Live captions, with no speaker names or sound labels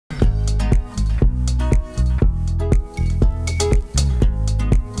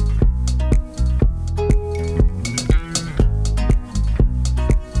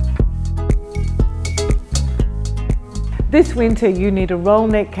This winter you need a roll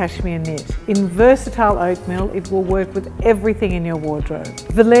neck cashmere knit. In versatile oatmeal it will work with everything in your wardrobe.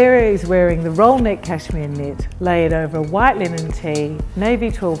 Valeria is wearing the roll neck cashmere knit layered over a white linen tee, navy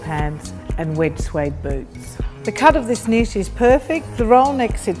twill pants and wedge suede boots. The cut of this knit is perfect. The roll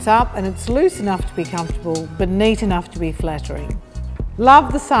neck sits up and it's loose enough to be comfortable but neat enough to be flattering.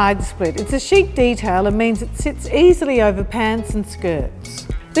 Love the side split. It's a chic detail and means it sits easily over pants and skirts.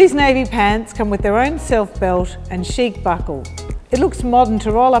 These navy pants come with their own self belt and chic buckle. It looks modern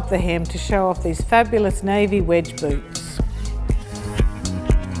to roll up the hem to show off these fabulous navy wedge boots.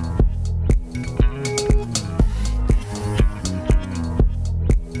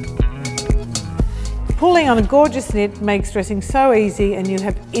 Pulling on a gorgeous knit makes dressing so easy and you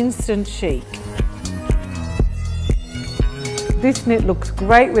have instant chic. This knit looks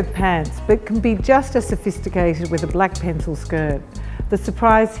great with pants but can be just as sophisticated with a black pencil skirt. The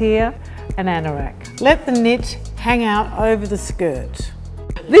surprise here, an anorak. Let the knit hang out over the skirt.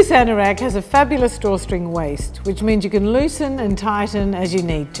 This anorak has a fabulous drawstring waist, which means you can loosen and tighten as you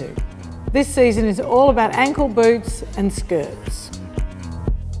need to. This season is all about ankle boots and skirts.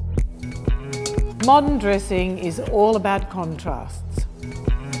 Modern dressing is all about contrasts.